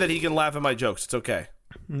 remind him that he can laugh at my jokes. It's okay.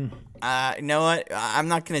 You know what? I'm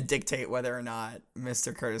not going to dictate whether or not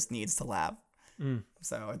Mr. Curtis needs to laugh.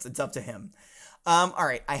 So it's up to him. All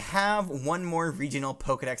right. I have one more regional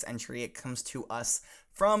Pokedex entry. It comes to us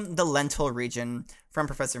from the Lentil region from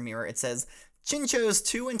Professor Mirror. It says, Chinchou's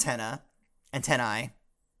two antennae. Antennae.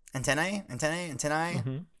 Antennae.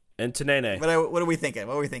 What are we thinking?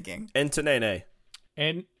 Antennae.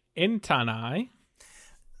 Antennae.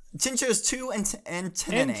 Chinchou's two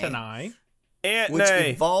antennae, which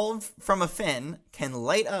evolved from a fin, can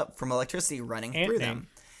light up from electricity running through them.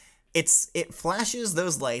 It flashes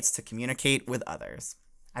those lights to communicate with others.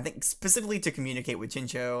 I think specifically to communicate with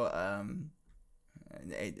Chinchou.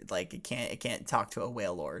 It can't talk to a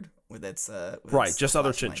whale lord with its just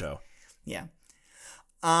other Chinchou. Yeah.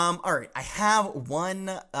 All right. I have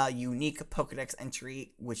one unique Pokedex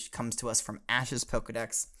entry which comes to us from Ash's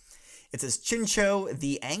Pokedex. It says Chinchou,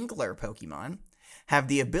 the angler Pokemon, have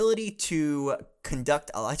the ability to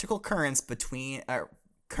conduct electrical currents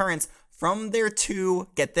from their two,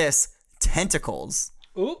 get this, tentacles.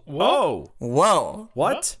 Ooh, whoa. Whoa.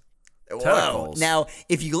 What? Whoa. Now,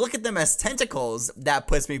 if you look at them as tentacles, that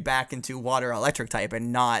puts me back into water electric type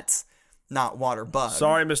and not water bug.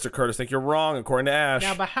 Sorry, Mr. Curtis. I think you're wrong, according to Ash.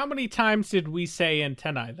 Now, but how many times did we say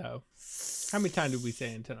antennae, though? How many times did we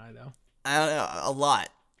say antennae, though? I don't know. A lot.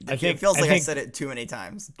 It feels like I said it too many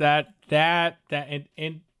times. That I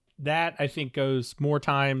think goes more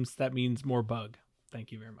times. That means more bug.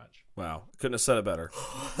 Thank you very much. Wow. Couldn't have said it better.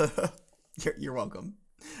 You're welcome.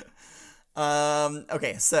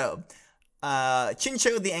 Okay, so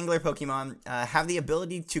Chinchou, the angler Pokemon, have the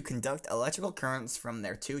ability to conduct electrical currents from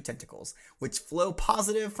their two tentacles, which flow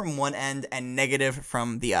positive from one end and negative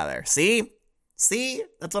from the other. See?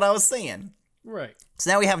 That's what I was saying. Right.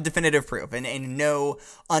 So now we have definitive proof, and in no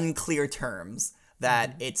unclear terms,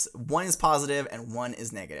 that it's one is positive and one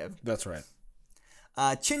is negative. That's right.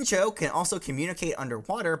 Chinchou can also communicate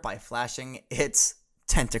underwater by flashing its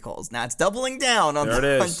tentacles. Now it's doubling down on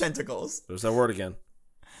tentacles. There's that word again.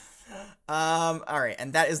 All right,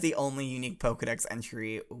 and that is the only unique Pokedex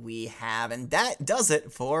entry we have, and that does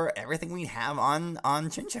it for everything we have on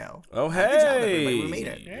Chinchou. Oh, hey! Good job, everybody. We made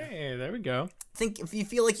it. Hey, there we go. Think if you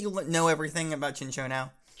feel like you know everything about Chinchou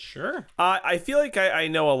now. Sure. I feel like I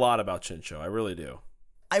know a lot about Chinchou. I really do.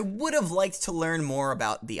 I would have liked to learn more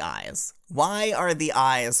about the eyes. Why are the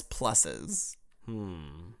eyes pluses?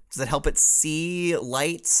 Does it help it see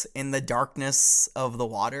light in the darkness of the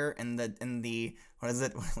water? In the what is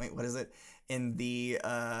it? Wait, what is it? In the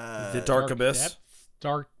dark abyss.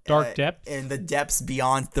 Dark depths. In the depths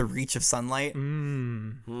beyond the reach of sunlight.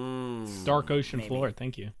 Dark ocean floor.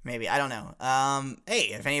 Thank you. Maybe, I don't know.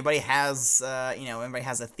 Hey, if anybody has anybody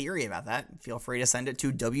has a theory about that, feel free to send it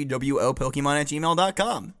to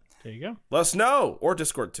wwopokemon@gmail.com. There you go. Let us know, or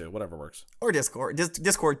Discord too, whatever works. Or Discord,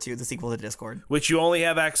 Discord 2, the sequel to Discord, which you only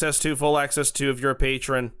have full access to if you're a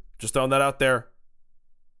patron. Just throwing that out there.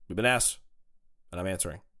 We've been asked, and I'm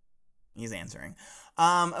answering. He's answering.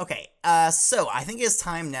 Okay, so I think it's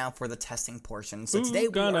time now for the testing portion. So today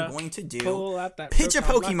we are going to do Pitch a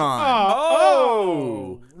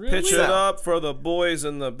Pokemon. Really? Pitch it up for the boys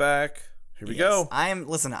in the back. Here we go. I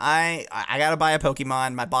gotta buy a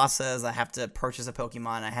Pokemon. My boss says I have to purchase a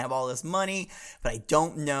Pokemon. I have all this money, but I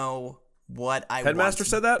don't know what I Headmaster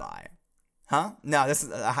said that? Buy. Huh? No, this is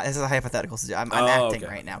a hypothetical. I'm acting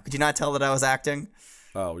right now. Could you not tell that I was acting?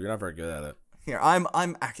 Oh, you're not very good at it. Here, I'm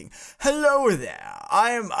acting. Hello there.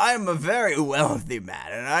 I'm a very wealthy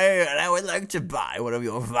man, and I would like to buy one of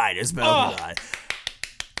your finest Pokemon.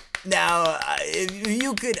 Now, if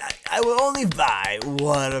you could, I will only buy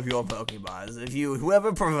one of your Pokemons.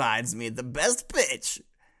 Whoever provides me the best pitch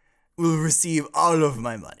will receive all of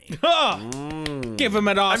my money. Give him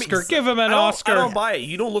an Oscar. Give him an Oscar. I don't buy it.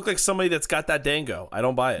 You don't look like somebody that's got that dango. I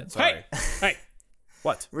don't buy it. Sorry. Hey.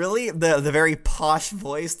 What? Really? The very posh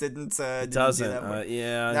voice didn't do that.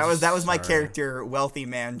 Yeah. That was my character, wealthy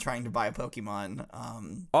man trying to buy a Pokemon. It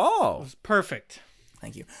was perfect.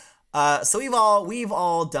 Thank you. So we've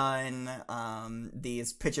all done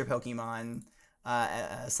these Pitch a Pokemon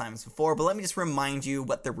assignments before, but let me just remind you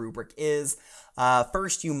what the rubric is.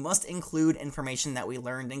 First, you must include information that we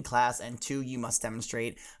learned in class, and 2, you must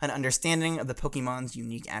demonstrate an understanding of the Pokemon's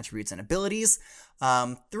unique attributes and abilities.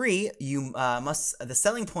 3, the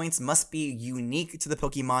selling points must be unique to the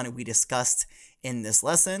Pokemon we discussed in this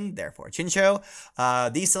lesson, therefore Chinchou.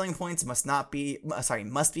 These selling points must be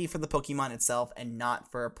for the Pokemon itself and not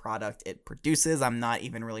for a product it produces. I'm not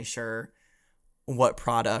even really sure what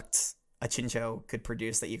product a Chinchou could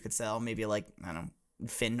produce that you could sell. Maybe like, I don't know,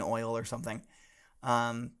 fin oil or something.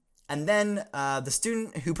 And then the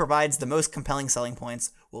student who provides the most compelling selling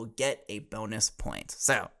points will get a bonus point.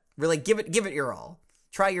 So really give it your all.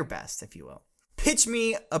 Try your best, if you will. Pitch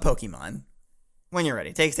me a Pokemon when you're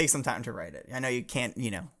ready. Take some time to write it. I know you can't,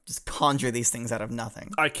 just conjure these things out of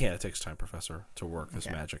nothing. I can't. It takes time, Professor, to work this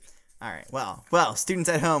magic. All right. Well, students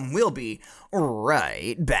at home, we'll be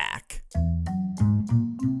right back.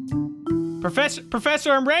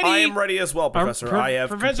 Professor, I'm ready. I am ready as well, Professor. I have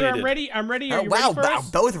Professor, completed. I'm ready. Are you wow, ready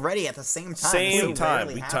first? both ready at the same time. Same time.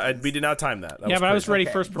 We did not time that. Yeah, but I was ready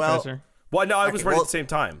first, Professor. Well, no, I was ready at the same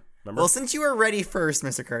time. Remember? Well, since you were ready first,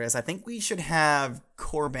 Mr. Curtis, I think we should have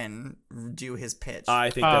Corbin do his pitch.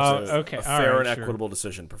 I think that's a fair and sure. equitable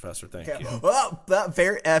decision, Professor. Thank you. Oh,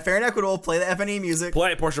 fair and equitable. Play the FNE music.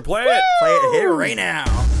 Play it, Portia. Play it. Play it. Hit it right now.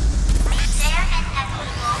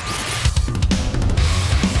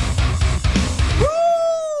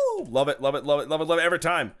 Woo! Love it every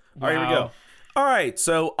time. All right, here we go. All right,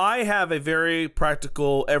 so I have a very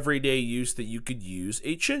practical, everyday use that you could use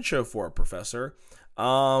a Chinchou for, Professor.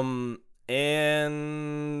 And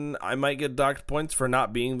I might get docked points for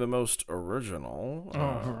not being the most original,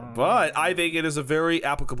 but I think it is a very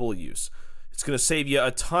applicable use. It's going to save you a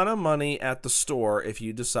ton of money at the store if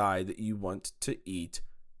you decide that you want to eat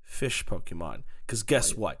fish Pokemon. Because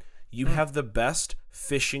guess what? You have the best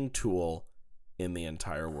fishing tool in the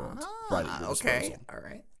entire world right at your disposal. Okay, all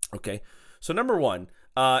right. Okay, so number one,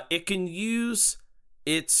 it can use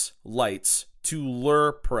its lights to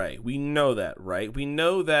lure prey. We know that, right? We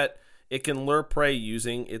know that it can lure prey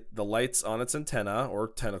using the lights on its antenna or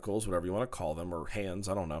tentacles, whatever you want to call them, or hands,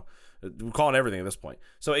 I don't know. We're calling everything at this point.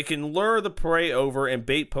 So it can lure the prey over and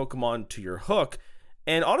bait Pokemon to your hook.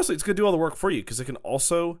 And honestly, it's going to do all the work for you because it can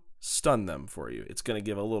also stun them for you. It's going to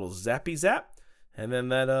give a little zappy zap. And then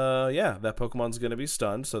that Pokemon's going to be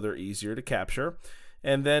stunned, so they're easier to capture.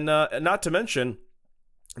 And then, not to mention,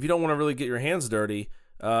 if you don't want to really get your hands dirty,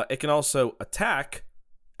 it can also attack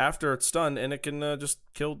after it's stunned, and it can just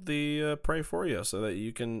kill the prey for you, so that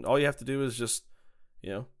you can. All you have to do is just,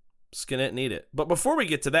 skin it and eat it. But before we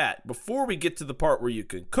get to that, before we get to the part where you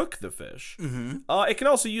can cook the fish, it can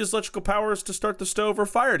also use electrical powers to start the stove or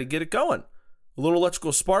fire to get it going. A little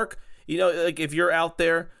electrical spark. Like if you're out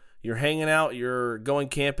there, you're hanging out, you're going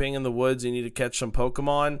camping in the woods, you need to catch some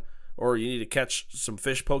Pokemon, or you need to catch some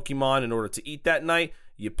fish Pokemon in order to eat that night.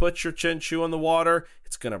 You put your Chinchou in the water,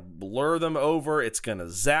 it's going to lure them over, it's going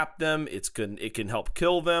to zap them, it can help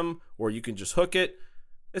kill them, or you can just hook it.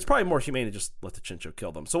 It's probably more humane to just let the Chinchou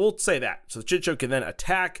kill them. So we'll say that. So the Chinchou can then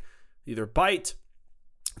attack, either bite,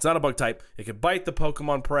 it's not a bug type, it can bite the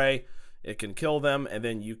Pokemon prey, it can kill them, and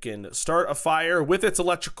then you can start a fire with its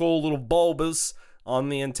electrical little bulbs on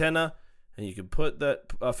the antenna, and you can put that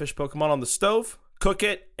fish Pokemon on the stove, cook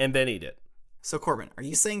it, and then eat it. So, Corbin, are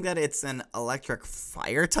you saying that it's an electric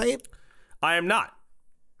fire type? I am not.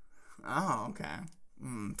 Oh, okay.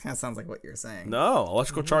 Kind of sounds like what you're saying. No,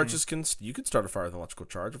 electrical charges you can start a fire with an electrical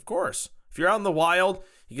charge, of course. If you're out in the wild,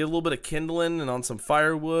 you get a little bit of kindling and on some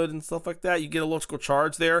firewood and stuff like that, you get electrical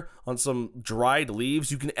charge there on some dried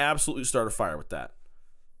leaves, you can absolutely start a fire with that.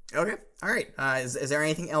 Okay, all right. Is there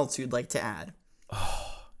anything else you'd like to add?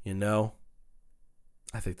 Oh,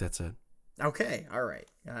 I think that's it. Okay, all right.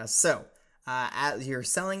 So, as you're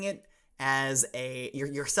selling it as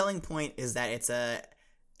your selling point is that it's a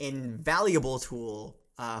invaluable tool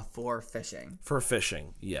for fishing. For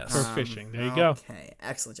fishing, yes. For fishing, there you go. Okay,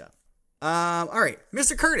 excellent job. All right,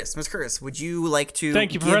 Mr. Curtis, would you like to?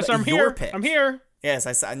 Thank you, Professor. I'm here. Pitch? I'm here. Yes,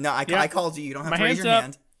 I saw. No, I called you. You don't have to raise your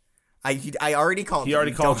hand. I already called you. He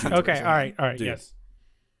already called you. Okay, all right, Dude. yes.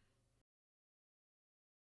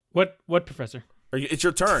 What, Professor? It's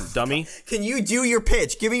your turn, dummy. Can you do your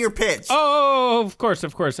pitch? Give me your pitch. Oh, of course.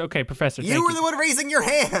 Okay, Professor. You were the one raising your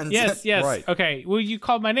hand. Yes. Right. Okay. Well, you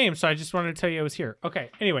called my name, so I just wanted to tell you I was here. Okay.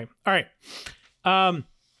 Anyway. All right. All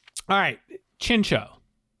right. Chinchou.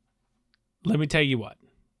 Let me tell you what.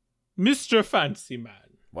 Mr. Fancy Man.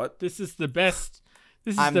 What? This is the best.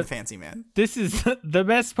 I'm the fancy man. This is the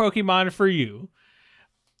best Pokemon for you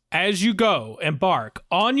as you go embark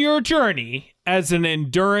on your journey as an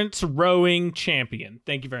endurance rowing champion.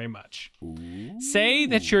 Thank you very much. Ooh. Say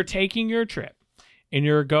that you're taking your trip and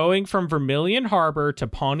you're going from Vermilion Harbor to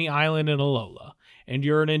Pawnee Island in Alola, and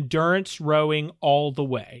you're an endurance rowing all the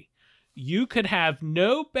way. You could have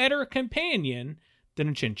no better companion than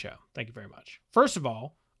a Chinchou. Thank you very much. First of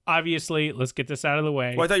all, obviously, let's get this out of the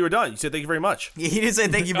way. Well, I thought you were done. You said thank you very much. He didn't say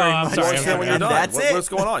thank you very much. Sorry, when you're done. That's it. What's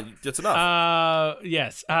going on? It's enough.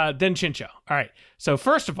 Yes. Then Chinchou. All right. So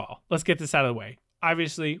first of all, let's get this out of the way.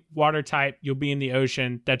 Obviously, water type, you'll be in the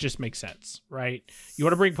ocean. That just makes sense, right? You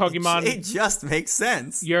want to bring Pokemon. It just makes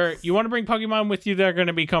sense. You want to bring Pokemon with you that are going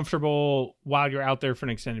to be comfortable while you're out there for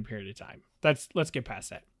an extended period of time. Let's get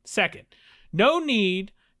past that. Second, no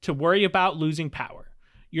need to worry about losing power.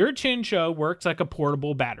 Your Chinchou works like a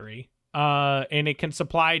portable battery, and it can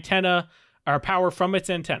supply power from its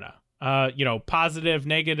antenna. Positive,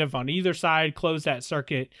 negative on either side, close that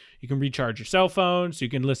circuit. You can recharge your cell phone so you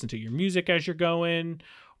can listen to your music as you're going,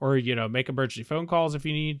 or, make emergency phone calls if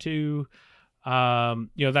you need to.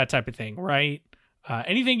 that type of thing, right?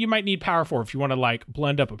 Anything you might need power for, if you want to like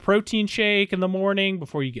blend up a protein shake in the morning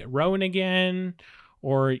before you get rowing again,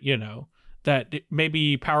 or that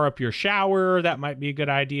maybe power up your shower, that might be a good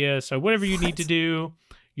idea. So whatever you need to do,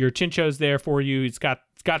 your Chinchou's there for you. It's got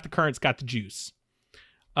the current, it's got the juice.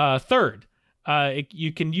 Third,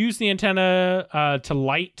 you can use the antenna to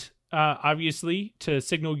light, obviously, to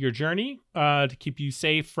signal your journey, to keep you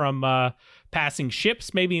safe from passing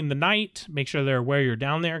ships maybe in the night. Make sure they're aware you're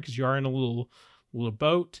down there because you are in a little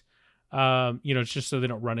boat. It's just so they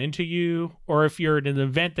don't run into you. Or if you're in an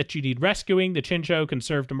event that you need rescuing, the Chinchou can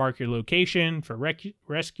serve to mark your location for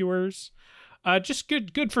rescuers. Just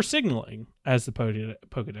good for signaling, as the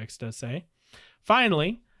Pokedex does say.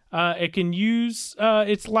 Finally, it can use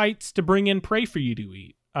its lights to bring in prey for you to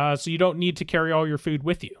eat. So you don't need to carry all your food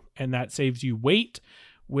with you. And that saves you weight,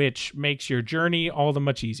 which makes your journey all the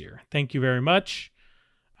much easier. Thank you very much.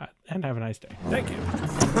 And have a nice day. Thank you.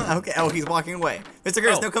 Okay. Oh, he's walking away. Mr.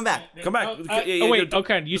 Curtis, no, come back. Come back. Wait.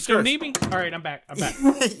 Okay. You still need me? All right. I'm back.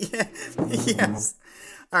 Yeah, yes.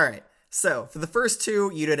 All right. So for the first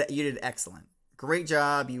two, you did excellent. Great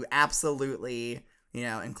job. You absolutely,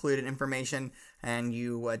 included information, and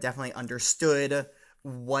you definitely understood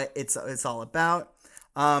what it's all about.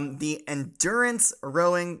 The endurance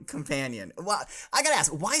rowing companion. Well, I gotta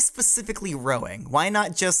ask, why specifically rowing? Why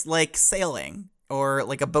not just like sailing or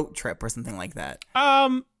like a boat trip or something like that?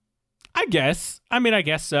 I guess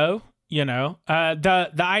so.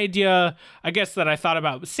 The idea, I guess, that I thought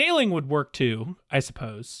about sailing would work too, I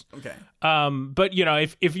suppose. Okay. But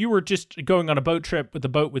if you were just going on a boat trip with a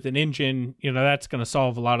boat with an engine, that's going to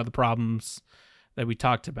solve a lot of the problems that we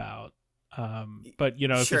talked about. But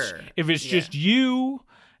if it's just you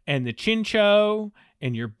and the Chinchou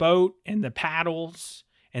and your boat and the paddles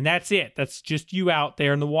and that's it, that's just you out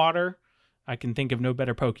there in the water, I can think of no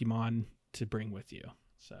better Pokemon to bring with you.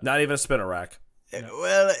 So not even a spinner rack.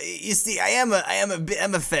 Well, you see, I'm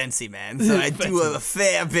a fancy man, so I do a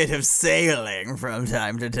fair bit of sailing from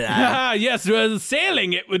time to time. Yes, well,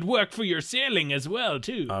 sailing, it would work for your sailing as well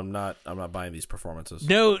too. I'm not buying these performances.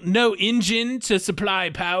 No engine to supply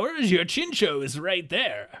powers. Your Chinchou is right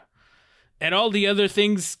there, and all the other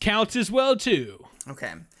things count as well too.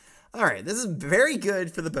 Okay, all right. This is very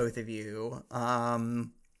good for the both of you.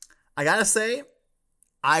 I gotta say,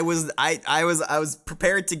 I was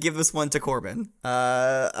prepared to give this one to Corbin.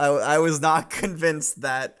 I was not convinced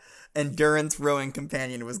that endurance rowing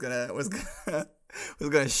companion was gonna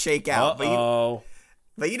shake out.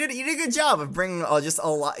 But you did a good job of bringing just a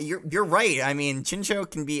lot. You're right. I mean, Chinchou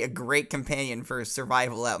can be a great companion for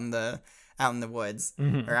survival out in the woods,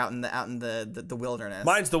 or out in the wilderness.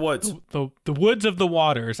 Mine's the woods. The woods of the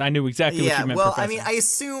waters. I knew exactly what you meant. Well, Professor. I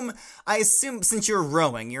mean, I assume since you're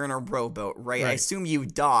rowing, you're in a rowboat, right? I assume you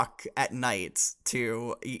dock at night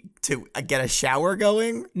to get a shower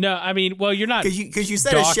going. No, I mean, well, you're not because you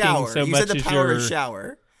said a shower. So you said the power of a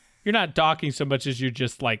shower. You're not docking so much as you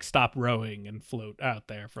just like stop rowing and float out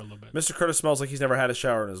there for a little bit. Mr. Curtis smells like he's never had a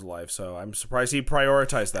shower in his life, so I'm surprised he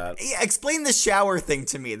prioritized that. Yeah, explain the shower thing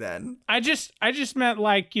to me then. I just meant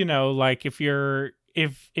like, like if you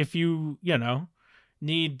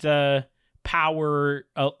need power,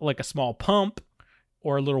 like a small pump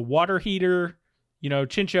or a little water heater,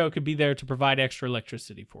 Chinchou could be there to provide extra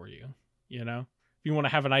electricity for you, If you want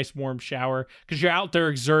to have a nice warm shower, because you're out there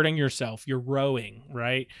exerting yourself, you're rowing,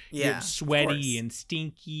 right? Yeah, you're sweaty and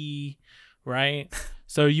stinky, right?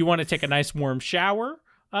 So you want to take a nice warm shower,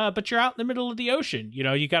 but you're out in the middle of the ocean.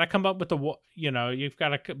 You got to come up with you've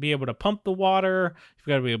got to be able to pump the water. You've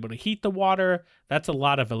got to be able to heat the water. That's a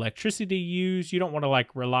lot of electricity to use. You don't want to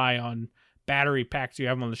like rely on battery packs you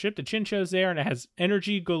have on the ship. The Chinchou's there and it has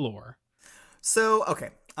energy galore. So, okay.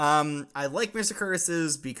 I like Mr.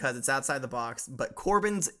 Curtis's because it's outside the box, but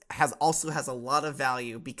Corbin's has a lot of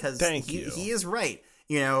value because he is right.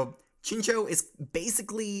 Chinchou is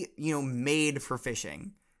basically, made for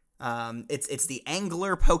fishing. It's the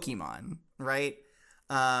angler Pokemon, right?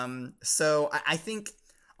 So I think,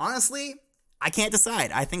 honestly, I can't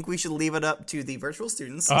decide. I think we should leave it up to the virtual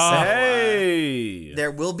students. Hey!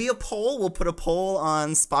 There will be a poll. We'll put a poll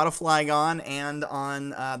on Spotify and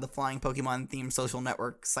on the Flying Pokemon themed social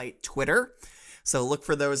network site Twitter. So look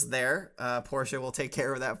for those there. Portia will take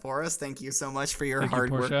care of that for us. Thank you so much for your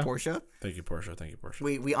hard work, Portia. Thank you, Portia.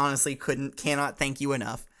 We honestly cannot thank you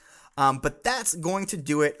enough. But that's going to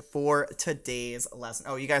do it for today's lesson.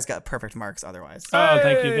 Oh, you guys got perfect marks otherwise. Oh,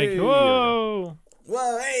 thank you. Whoa!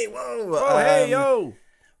 Whoa, hey, whoa. Whoa, hey, yo.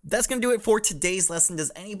 That's going to do it for today's lesson.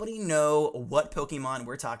 Does anybody know what Pokemon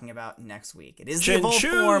we're talking about next week? It is the evolved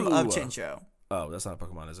form of Chinchou. Oh, that's not a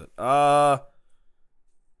Pokemon, is it?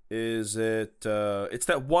 Is it? It's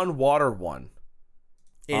that one water one.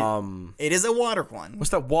 It is a water one.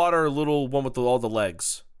 What's that water little one with all the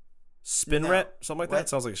legs? Spinret, something like What? that.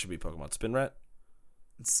 Sounds like it should be Pokemon. Spinret.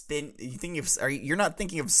 You're not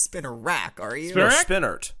thinking of Spinnerack, are you? No, Spinarak?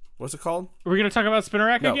 Spinert. What's it called? Are we gonna talk about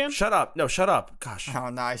Spinnerack No, again? shut up. No, shut up. Gosh. Oh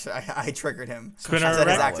no, I triggered him. Spinnerack? I said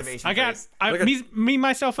his activation I got phrase. me,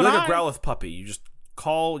 myself, and Like a I. Growlithe puppy. You just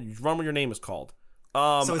you run when your name is called.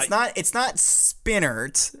 So it's not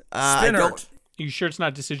Spinnert. Spinert. You sure it's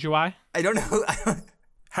not Decidueye? I don't know.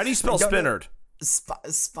 How do you spell I don't know. Spinert?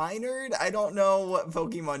 Spinard? I don't know what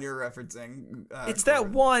Pokemon you're referencing. It's that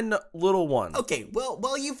one little one. Okay,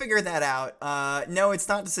 well, you figure that out. No, it's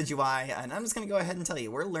not Decidueye, and I'm just gonna go ahead and tell you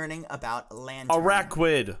we're learning about Lantern.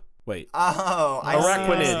 Araquid. Wait. Oh, I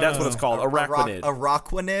Araquanid. That's what it's called. Araquanid.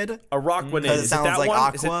 Araquanid. Aquanid. Because it Is it sounds that like one?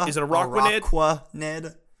 aqua. Is it Araquanid?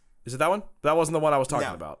 Araquanid. Is it that one? That wasn't the one I was talking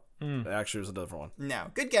No. about. Actually, it was a different one.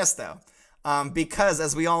 No, good guess though. Because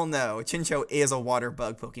as we all know, Chinchou is a water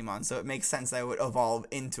bug Pokemon, so it makes sense that it would evolve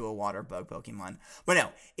into a water bug Pokemon. But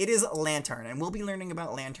no, it is Lantern, and we'll be learning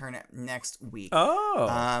about Lantern next week.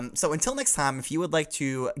 Oh. So until next time, if you would like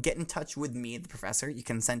to get in touch with me, the professor, you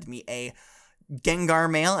can send me a Gengar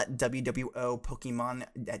mail at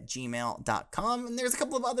wwopokemon@gmail.com, and there's a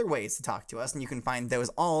couple of other ways to talk to us, and you can find those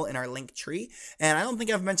all in our link tree, and I don't think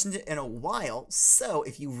I've mentioned it in a while, so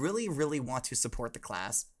if you really, really want to support the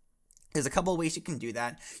class, there's a couple of ways you can do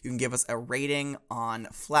that. You can give us a rating on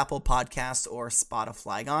Flapple Podcast or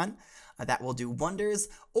Spotify. That will do wonders.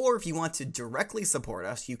 Or if you want to directly support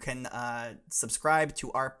us, you can subscribe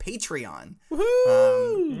to our Patreon.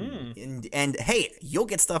 And hey, you'll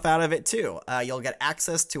get stuff out of it too. You'll get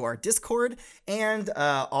access to our Discord and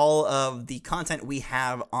all of the content we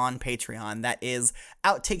have on Patreon. That is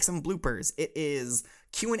outtakes and bloopers. It is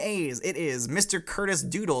Q&As. It is Mr. Curtis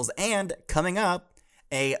Doodles. And coming up,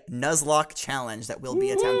 a Nuzlocke challenge that we'll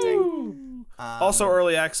be attempting. Also,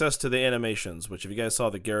 early access to the animations, which if you guys saw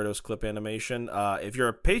the Gyarados clip animation, if you're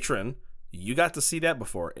a patron, you got to see that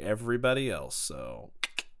before everybody else. So,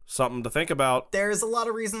 something to think about. There's a lot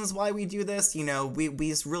of reasons why we do this. You know, we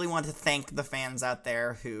just really want to thank the fans out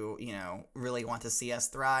there who, really want to see us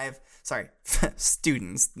thrive. Sorry,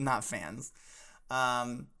 students, not fans.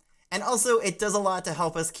 And also, it does a lot to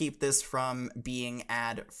help us keep this from being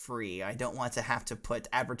ad-free. I don't want to have to put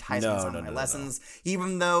advertisements on my lessons,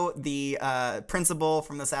 even though the principal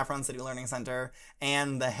from the Saffron City Learning Center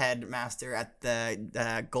and the headmaster at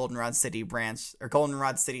the Goldenrod City branch, or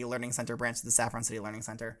Goldenrod City Learning Center branch of the Saffron City Learning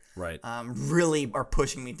Center, right, really are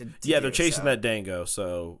pushing me to they're chasing that dango,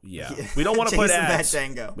 so yeah. We don't want to put ads.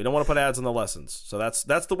 We don't want to put ads on the lessons. So that's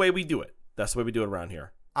the way we do it. That's the way we do it around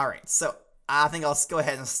here. All right, so I think I'll go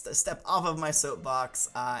ahead and step off of my soapbox,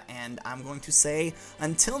 and I'm going to say,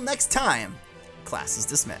 until next time, class is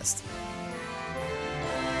dismissed.